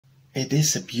It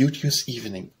is a beauteous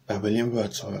evening by William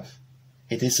Wordsworth.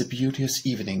 It is a beauteous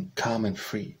evening, calm and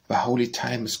free, where holy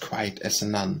time is quiet as a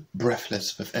nun,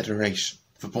 breathless with adoration.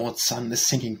 The broad sun is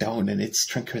sinking down in its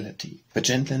tranquility. The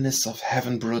gentleness of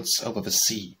heaven broods over the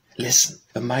sea. Listen,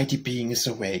 the mighty being is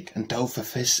awake, and doth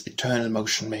with his eternal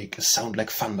motion make a sound like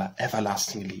thunder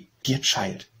everlastingly. Dear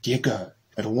child, dear girl,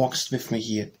 that walkest with me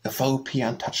here, if thou appear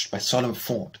untouched by solemn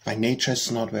thought, thy nature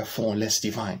is not wherefore less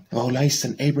divine. Thou liest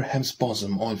in Abraham's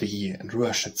bosom all the year, and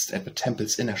worshipp'st at the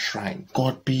temple's inner shrine,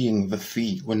 God being with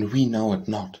thee when we know it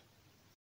not.